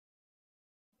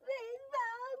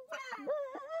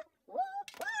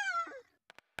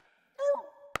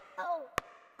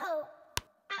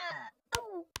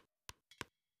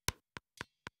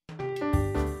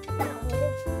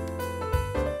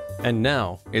And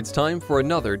now, it's time for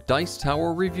another Dice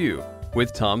Tower review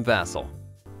with Tom Vasel.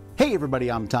 Hey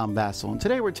everybody, I'm Tom Vasel, and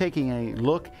today we're taking a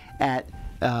look at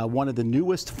one of the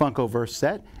newest Funkoverse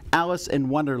set, Alice in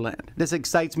Wonderland. This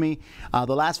excites me.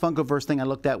 The last Funkoverse thing I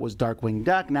looked at was Darkwing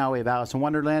Duck. Now we have Alice in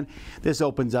Wonderland. This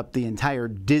opens up the entire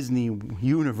Disney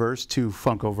universe to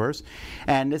Funkoverse.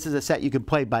 And this is a set you can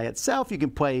play by itself. You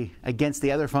can play against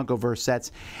the other Funkoverse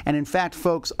sets. And in fact,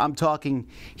 folks, I'm talking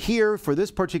here for this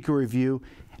particular review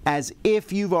as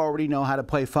if you already know how to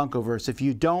play Funkoverse. If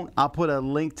you don't, I'll put a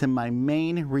link to my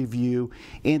main review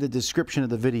in the description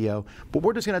of the video. But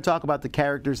we're just going to talk about the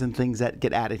characters and things that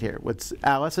get added here. With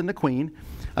Alice and the Queen,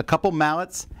 a couple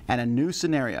mallets, and a new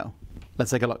scenario.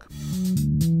 Let's take a look.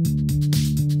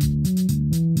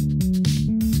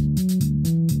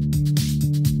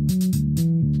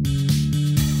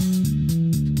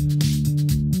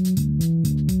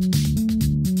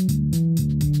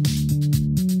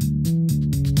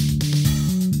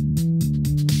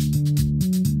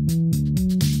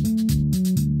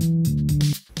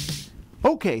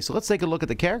 Okay, so let's take a look at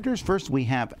the characters. First, we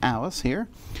have Alice here.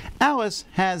 Alice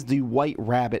has the White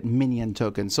Rabbit minion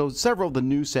token. So several of the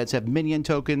new sets have minion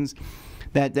tokens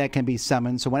that can be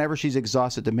summoned. So whenever she's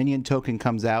exhausted, the minion token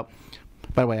comes out.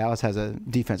 By the way, Alice has a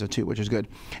defense of 2, which is good.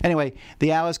 Anyway,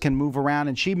 the Alice can move around,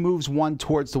 and she moves 1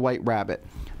 towards the White Rabbit.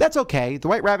 That's okay. The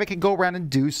White Rabbit can go around and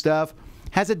do stuff.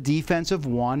 Has a defense of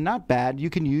 1. Not bad.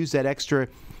 You can use that extra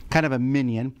kind of a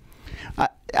minion.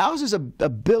 Alice's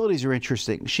abilities are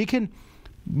interesting. She can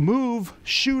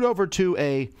shoot over to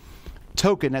a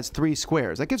token that's 3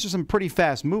 squares. That gives her some pretty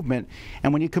fast movement,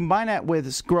 and when you combine that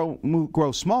with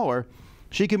grow smaller,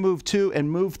 she can move 2 and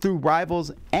move through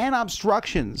rivals and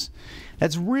obstructions.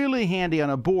 That's really handy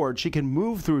on a board. She can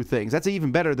move through things. That's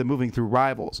even better than moving through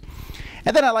rivals.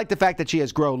 And then I like the fact that she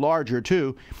has grow larger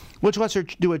too, which lets her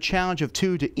do a challenge of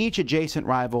 2 to each adjacent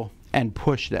rival and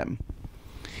push them.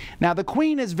 Now the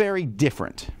Queen is very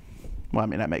different. Well, I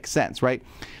mean, that makes sense, right?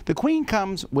 The Queen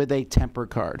comes with a temper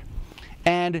card.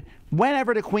 And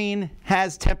whenever the Queen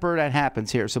has temper, that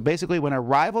happens here. So basically, when a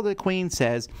rival of the Queen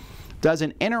says, does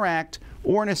an interact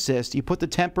or an assist, you put the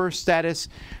temper status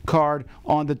card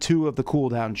on the 2 of the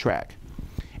cooldown track.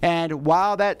 And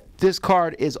while this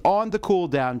card is on the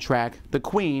cooldown track, the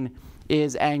Queen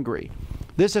is angry.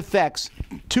 This affects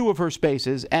 2 of her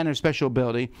spaces and her special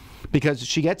ability because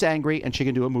she gets angry and she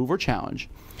can do a move or challenge.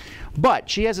 But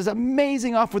she has this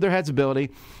amazing Off With Their Heads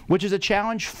ability, which is a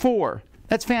challenge 4.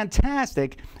 That's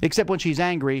fantastic, except when she's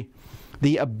angry,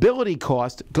 the ability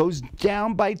cost goes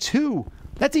down by 2.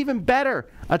 That's even better.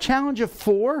 A challenge of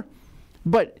 4,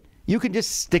 but you can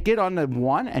just stick it on the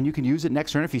 1 and you can use it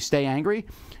next turn if you stay angry.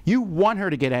 You want her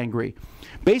to get angry.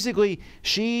 Basically,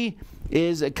 she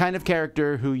is a kind of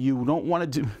character who you don't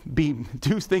want to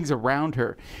do things around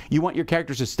her. You want your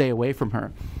characters to stay away from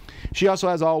her. She also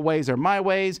has all ways are my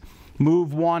ways.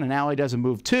 Move 1 and ally doesn't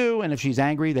move 2, and if she's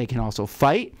angry, they can also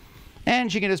fight.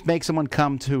 And she can just make someone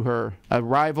come to her, a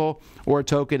rival or a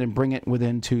token, and bring it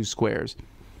within 2 squares.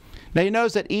 Now you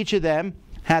notice that each of them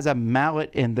has a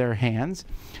mallet in their hands,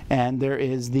 and there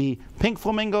is the pink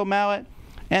flamingo mallet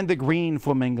and the green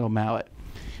flamingo mallet.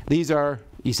 These are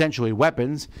essentially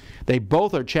weapons. They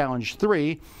both are challenge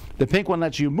 3. The pink one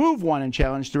lets you move 1 in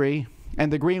challenge 3,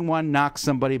 and the green one knocks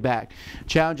somebody back.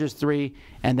 Challenges 3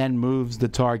 and then moves the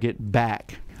target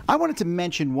back. I wanted to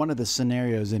mention one of the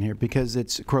scenarios in here because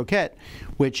it's croquet,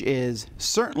 which is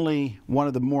certainly one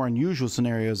of the more unusual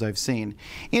scenarios I've seen.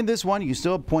 In this one, you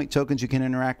still have point tokens you can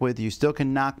interact with, you still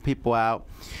can knock people out,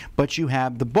 but you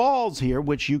have the balls here,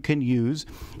 which you can use.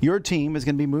 Your team is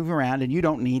going to be moving around, and you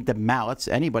don't need the mallets.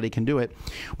 Anybody can do it.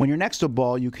 When you're next to a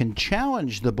ball, you can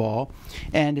challenge the ball,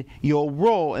 and you'll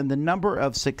roll, and the number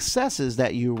of successes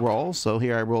that you roll, so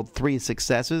here I rolled 3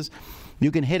 successes, you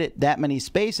can hit it that many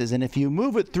spaces, and if you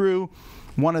move it through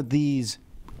one of these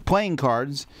playing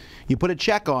cards, you put a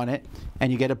check on it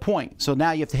and you get a point. So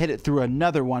now you have to hit it through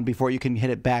another one before you can hit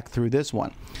it back through this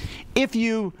one. If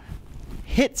you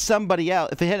hit somebody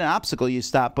else, if you hit an obstacle, you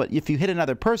stop, but if you hit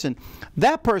another person,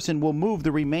 that person will move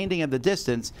the remaining of the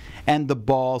distance and the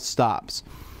ball stops.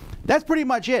 That's pretty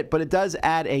much it, but it does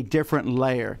add a different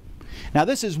layer. Now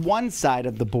this is one side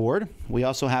of the board. We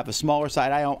also have a smaller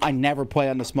side. I never play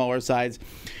on the smaller sides,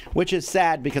 which is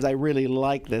sad because I really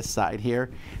like this side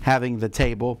here, having the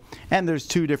table. And there's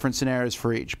 2 different scenarios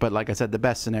for each. But like I said, the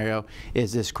best scenario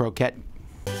is this croquet.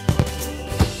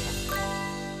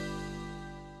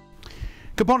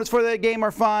 Components for the game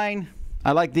are fine.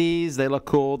 I like these. They look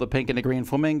cool, the pink and the green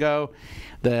flamingo.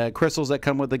 The crystals that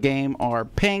come with the game are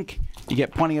pink. You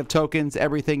get plenty of tokens,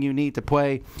 everything you need to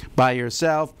play by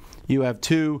yourself. You have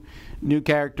 2 new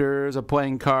characters, a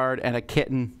playing card, and a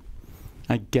kitten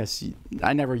I guess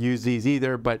I never use these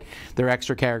either, but they're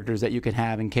extra characters that you can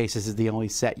have in case this is the only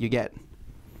set you get.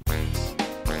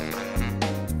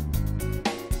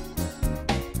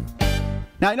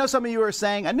 Now, I know some of you are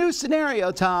saying, a new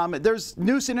scenario, Tom. There's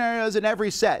new scenarios in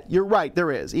every set. You're right,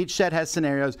 there is. Each set has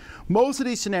scenarios. Most of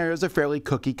these scenarios are fairly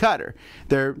cookie cutter.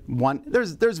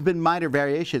 There's been minor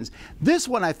variations. This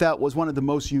one I felt was one of the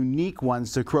most unique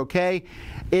ones to croquet.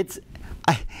 It's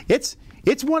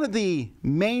one of the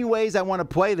main ways I want to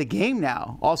play the game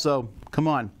now. Also, come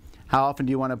on, how often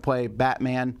do you want to play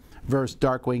Batman versus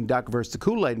Darkwing Duck versus the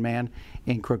Kool-Aid Man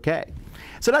in croquet?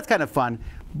 So that's kind of fun.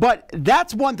 But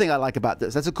that's one thing I like about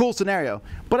this. That's a cool scenario.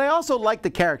 But I also like the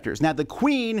characters. Now, the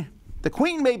Queen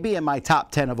may be in my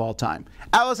top 10 of all time.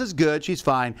 Alice is good. She's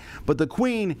fine. But the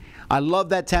Queen, I love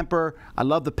that temper. I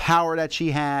love the power that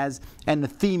she has. And the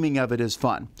theming of it is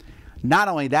fun. Not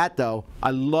only that, though,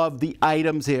 I love the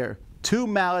items here. 2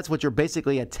 mallets, which are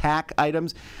basically attack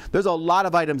items. There's a lot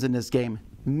of items in this game.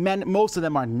 Most of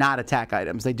them are not attack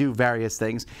items. They do various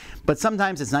things. But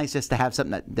sometimes it's nice just to have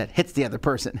something that hits the other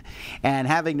person. And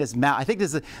having this mallet, I think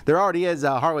there already is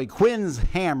Harley Quinn's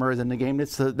hammers in the game.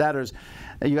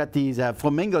 You got these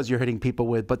flamingos you're hitting people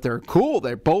with, but they're cool.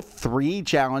 They're both 3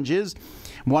 challenges.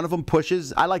 One of them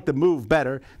pushes. I like the move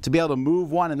better. To be able to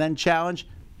move one and then challenge,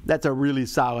 that's a really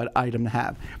solid item to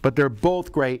have. But they're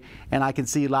both great, and I can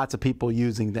see lots of people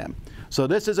using them. So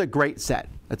this is a great set.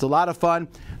 It's a lot of fun.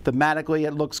 Thematically,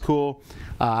 it looks cool.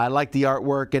 I like the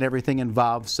artwork and everything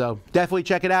involved. So definitely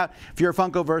check it out. If you're a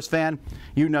Funkoverse fan,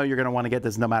 you know you're going to want to get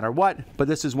this no matter what. But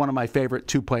this is one of my favorite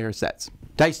 2-player sets.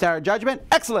 Dice Tower Judgment,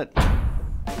 excellent!